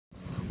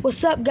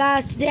What's up,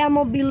 guys? Today I'm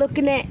gonna be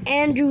looking at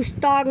Andrew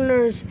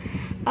Stogner's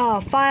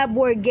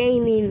Fireboard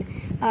Gaming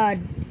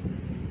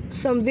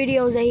some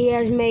videos that he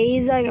has made.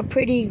 He's like a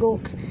pretty cool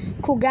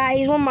guy.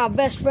 He's one of my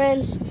best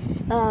friends.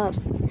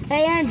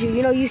 Hey Andrew,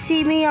 you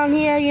see me on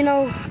here,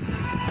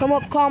 come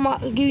up, call my,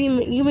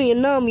 give me a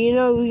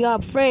number, we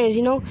got friends,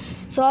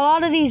 So a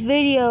lot of these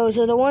videos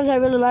are the ones I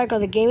really like are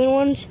the gaming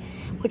ones,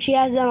 which he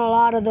has done a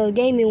lot of the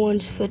gaming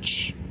ones,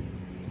 which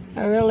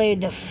are really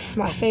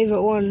my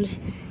favorite ones.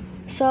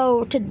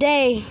 So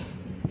today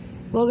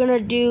we're gonna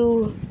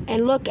do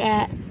and look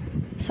at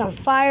some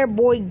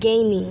Fireboard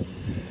Gaming.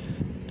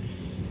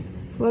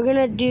 We're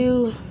gonna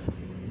do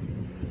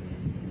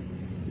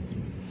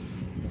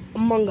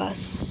Among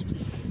Us.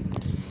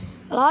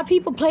 A lot of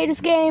people play this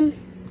game.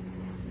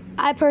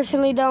 I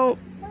personally don't.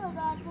 Hello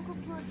guys,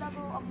 welcome to another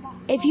Among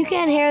Us. If you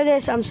can't hear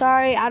this, I'm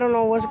sorry. I don't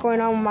know what's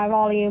going on with my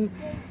volume.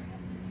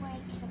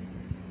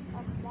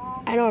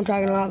 I know I'm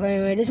talking a lot, but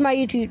anyway, this is my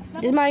YouTube.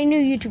 This is my new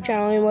YouTube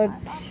channel anyway.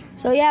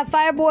 So yeah,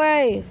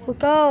 Fireboard, let's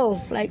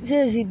go. Like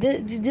seriously,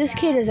 this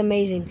kid is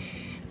amazing.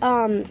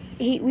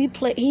 He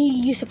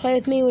used to play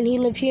with me when he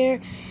lived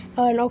here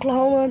in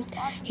Oklahoma.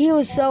 He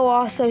was so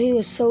awesome. He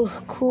was so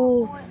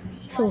cool,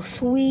 so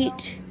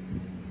sweet,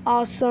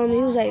 awesome. He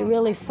was like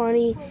really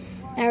funny,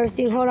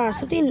 everything. Hold on,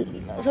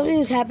 something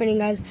is happening,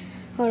 guys.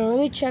 Hold on, let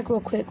me check real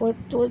quick.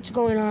 What's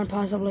going on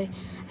possibly?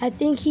 I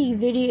think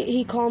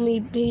he'd call me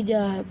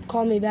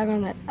back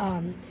on that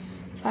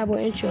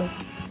Fireboard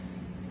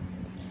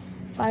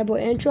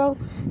intro.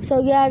 So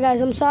yeah,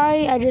 guys, I'm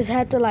sorry. I just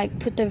had to like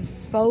put the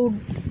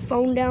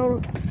phone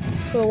down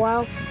for a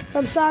while.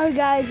 I'm sorry,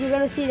 guys. You're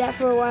gonna see that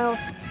for a while.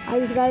 I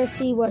just gotta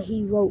see what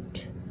he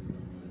wrote.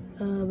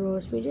 Bro,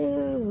 it's me.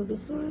 Move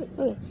this line.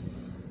 Okay.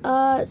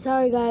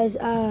 Sorry, guys.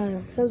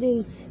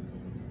 Something's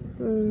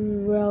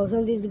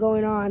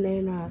going on,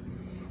 and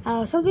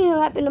something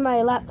happened to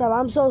my laptop.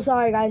 I'm so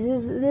sorry, guys.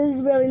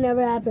 This really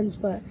never happens,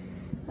 but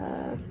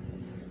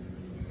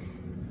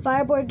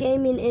Fireboard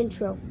Gaming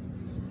intro.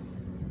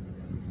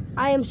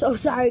 I am so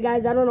sorry,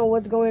 guys. I don't know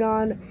what's going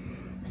on.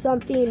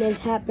 Something is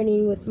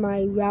happening with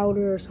my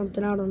router or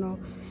something. I don't know.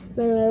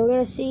 But anyway, we're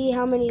gonna see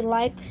how many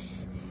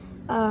likes.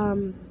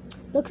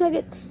 Looks like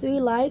it's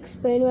 3 likes.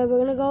 But anyway, we're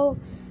gonna go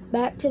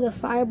back to the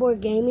Fireboard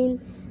Gaming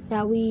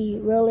that we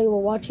really were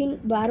watching.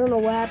 But I don't know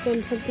what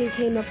happened. Something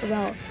came up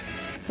about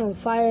some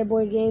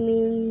Fireboard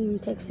Gaming,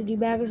 texted you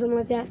back or something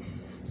like that.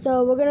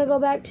 So we're gonna go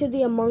back to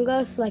the Among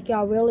Us like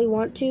y'all really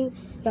want to.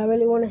 Y'all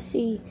really want to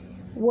see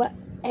what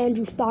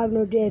Andrew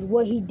Stogner did,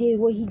 what he did,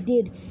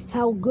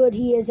 how good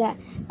he is at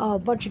a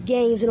bunch of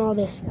games and all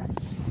this.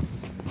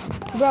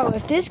 Bro,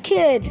 if this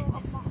kid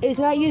is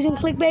not using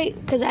clickbait,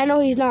 because I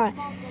know he's not,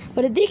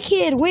 but if this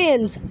kid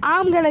wins,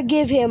 I'm going to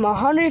give him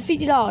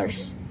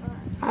 $150.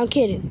 I'm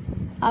kidding.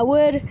 I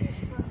would,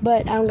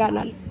 but I don't got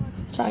none.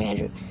 Sorry,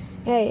 Andrew.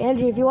 Hey,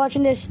 Andrew, if you're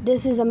watching this,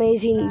 this is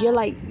amazing. You're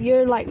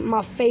like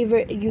my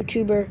favorite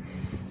YouTuber.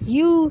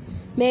 You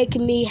make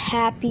me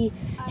happy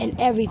and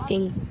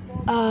everything.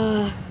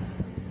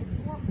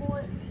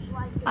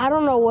 I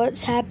don't know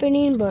what's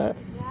happening, but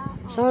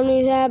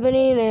something's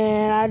happening,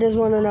 and I just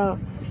want to know.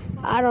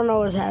 I don't know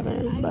what's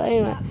happening, but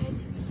anyway.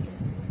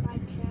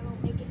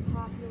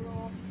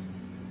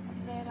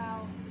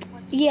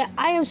 Yeah,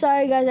 I am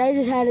sorry, guys. I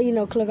just had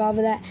to, click off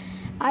of that.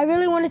 I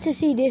really wanted to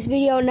see this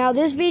video. Now,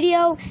 this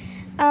video,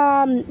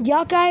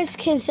 y'all guys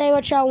can say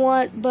what y'all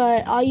want,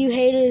 but all you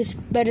haters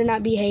better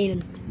not be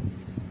hating.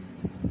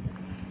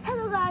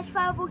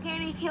 Fireboard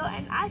Gaming here,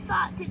 and I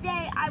thought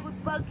today I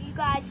would bug you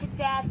guys to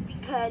death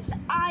because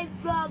I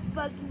love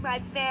bugging my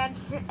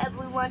fans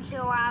every once in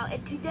a while.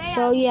 And today,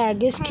 so yeah,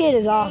 this kid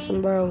is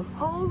awesome, bro.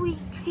 Holy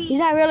cheese! He's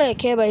not really a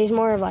kid, but he's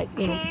more of like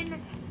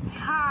 10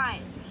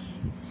 times.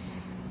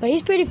 But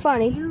he's pretty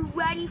funny. You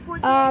ready for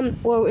this?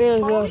 Well, it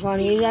was really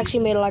funny. He's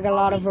actually made like a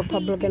lot of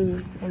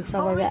Republican and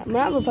stuff like that.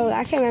 Not Republican.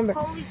 I can't remember.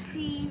 Holy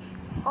cheese!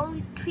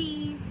 Holy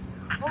cheese!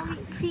 Holy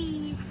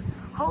cheese!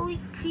 Holy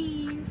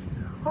cheese!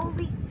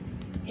 Holy.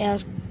 Yeah,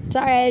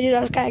 sorry, I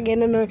was kind of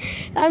getting annoyed.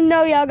 I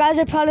know y'all guys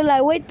are probably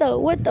like, what the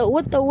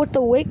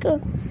wake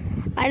up?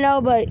 I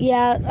know, but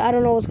yeah, I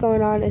don't know what's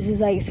going on. This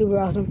is like super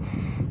awesome.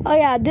 Oh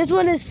yeah, this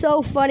one is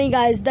so funny,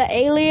 guys. The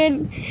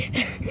alien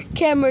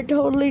camera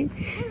totally.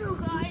 Hello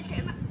guys,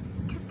 and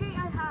today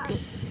I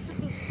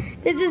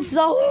have. This is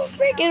so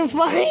freaking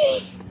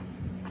funny.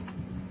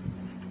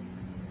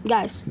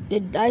 Guys,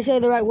 did I say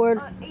the right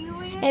word?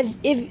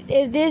 If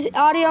this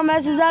audio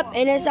messes up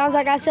and it sounds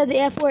like I said the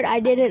F word, I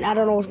didn't. I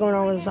don't know what's going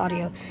on with this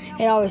audio.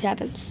 It always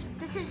happens.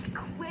 This is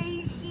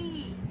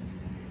crazy.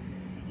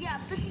 Yeah,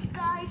 this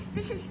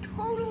is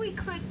totally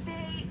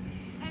clickbait.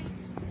 And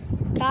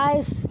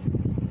guys,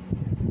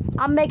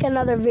 I'll make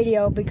another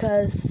video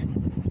because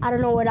I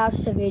don't know what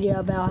else to video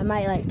about. I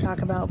might like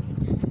talk about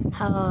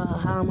how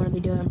I'm gonna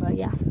be doing, but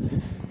yeah.